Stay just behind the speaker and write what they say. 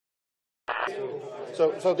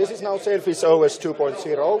So this is now Sailfish OS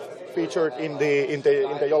 2.0, featured in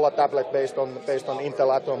the Jolla-Tablet based on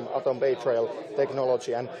Intel Atom Bay Trail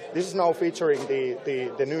technology, and this is now featuring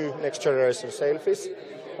the new next generation Sailfish.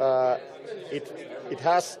 It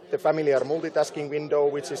has the familiar multitasking window,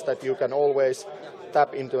 which is that you can always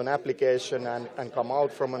tap into an application and come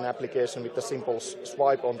out from an application with a simple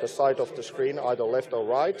swipe on the side of the screen, either left or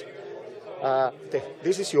right.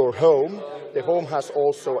 This is your home. The home has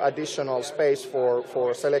also additional space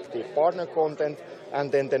for selected partner content, and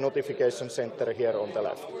then the notification center here on the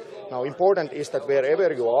left. Now, important is that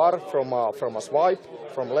wherever you are, from a swipe,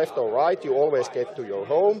 from left or right, you always get to your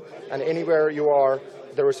home, and anywhere you are,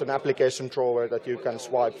 there is an application drawer that you can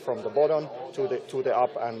swipe from the bottom to the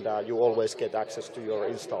up, and you always get access to your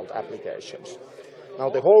installed applications. Now,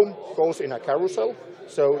 the home goes in a carousel,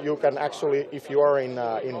 so you can actually, if you are in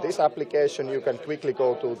this application, you can quickly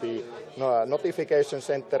go to the notification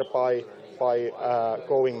center by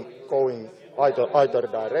going either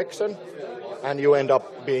direction, and you end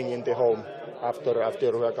up being in the home after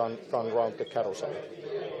you have gone around the carousel.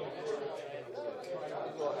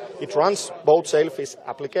 It runs both Sailfish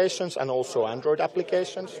applications and also Android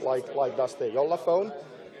applications, like does the Jolla phone.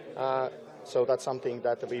 So that's something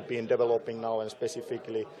that we've been developing now, and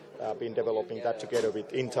specifically been developing that together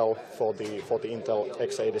with Intel for the Intel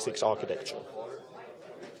x86 architecture.